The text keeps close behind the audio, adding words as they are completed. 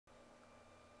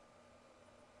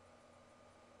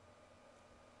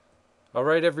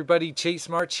Alright everybody, Chase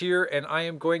March here, and I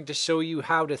am going to show you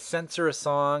how to censor a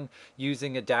song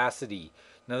using Audacity.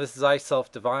 Now this is I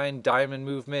Self Divine, Diamond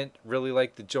Movement, really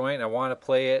like the joint, I want to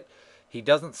play it. He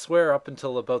doesn't swear up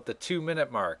until about the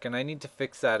 2-minute mark, and I need to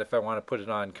fix that if I want to put it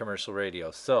on commercial radio.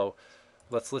 So,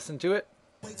 let's listen to it.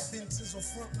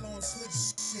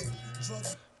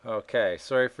 Okay,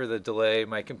 sorry for the delay,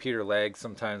 my computer lags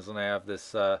sometimes when I have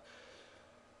this,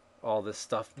 all this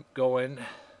stuff going.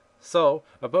 So,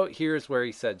 about here is where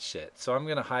he said shit. So I'm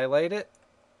going to highlight it.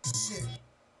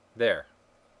 There.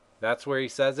 That's where he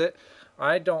says it.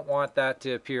 I don't want that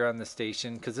to appear on the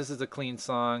station because this is a clean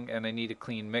song and I need a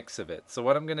clean mix of it. So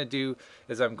what I'm going to do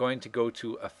is I'm going to go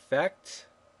to Effect.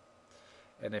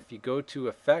 And if you go to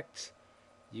Effect,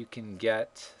 you can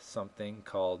get something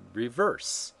called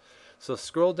Reverse. So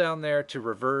scroll down there to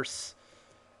Reverse.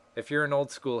 If you're an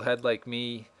old school head like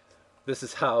me, this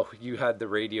is how you had the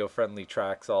radio friendly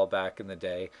tracks all back in the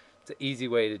day. It's an easy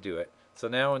way to do it. So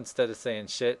now instead of saying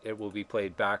shit, it will be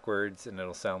played backwards and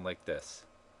it'll sound like this.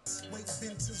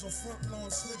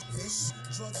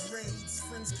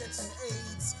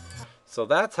 So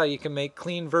that's how you can make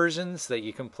clean versions that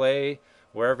you can play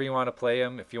wherever you want to play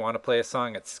them. If you want to play a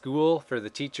song at school for the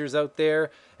teachers out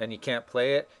there and you can't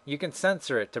play it, you can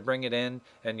censor it to bring it in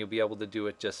and you'll be able to do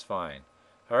it just fine.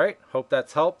 Alright, hope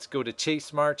that's helped. Go to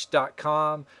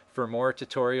chasemarch.com for more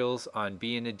tutorials on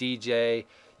being a DJ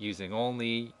using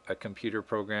only a computer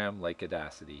program like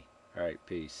Audacity. Alright,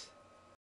 peace.